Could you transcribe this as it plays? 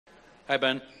Hi,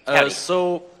 Ben. Howdy.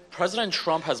 So President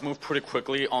Trump has moved pretty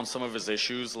quickly on some of his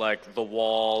issues, like the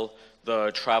wall,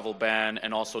 the travel ban,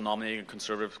 and also nominating a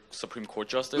conservative Supreme Court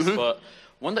justice. But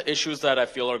one of the issues that I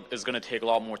feel is going to take a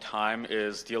lot more time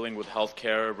is dealing with health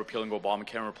care, repealing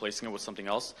Obamacare, and replacing it with something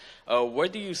else. Where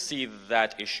do you see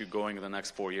that issue going in the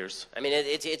next 4 years? I mean,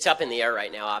 it's up in the air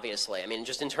right now, obviously. I mean,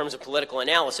 just in terms of political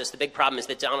analysis, the big problem is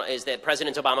that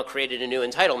President Obama created a new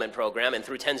entitlement program and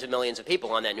threw tens of millions of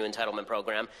people on that new entitlement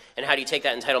program. And how do you take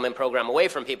that entitlement program away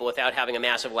from people without having a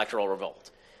massive electoral revolt?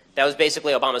 That was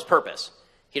basically Obama's purpose.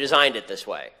 He designed it this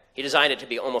way. He designed it to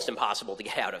be almost impossible to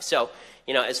get out of. So,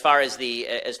 you know, as far as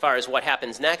what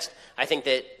happens next, I think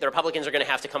that the Republicans are going to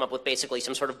have to come up with basically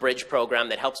some sort of bridge program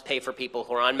that helps pay for people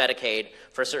who are on Medicaid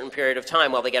for a certain period of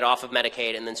time while they get off of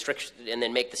Medicaid, and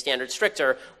then make the standards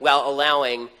stricter while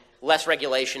allowing less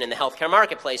regulation in the healthcare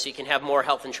marketplace so you can have more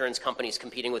health insurance companies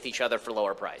competing with each other for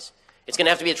lower price. It's going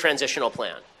to have to be a transitional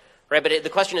plan. Right, but the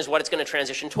question is what it's going to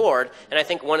transition toward, and I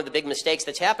think one of the big mistakes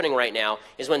that's happening right now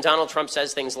is when Donald Trump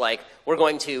says things like, we're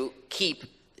going to keep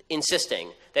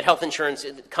insisting that health insurance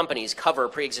companies cover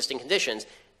pre-existing conditions.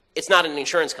 It's not an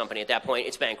insurance company at that point,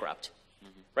 it's bankrupt.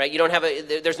 Right? You don't have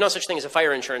there's no such thing as a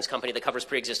fire insurance company that covers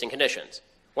pre-existing conditions.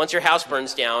 Once your house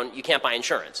burns down, you can't buy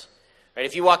insurance. Right?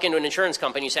 If you walk into an insurance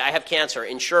company, you say, I have cancer,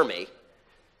 insure me.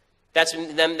 That's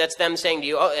them saying to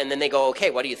you, oh, and then they go,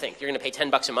 okay, what do you think? You're going to pay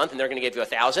 $10 a month and they're going to give you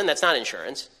 $1,000? That's not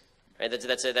insurance. Right?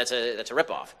 That's a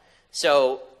ripoff.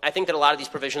 So I think that a lot of these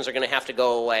provisions are going to have to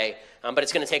go away, but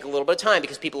it's going to take a little bit of time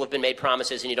because people have been made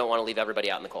promises and you don't want to leave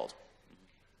everybody out in the cold.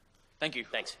 Thank you.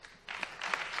 Thanks.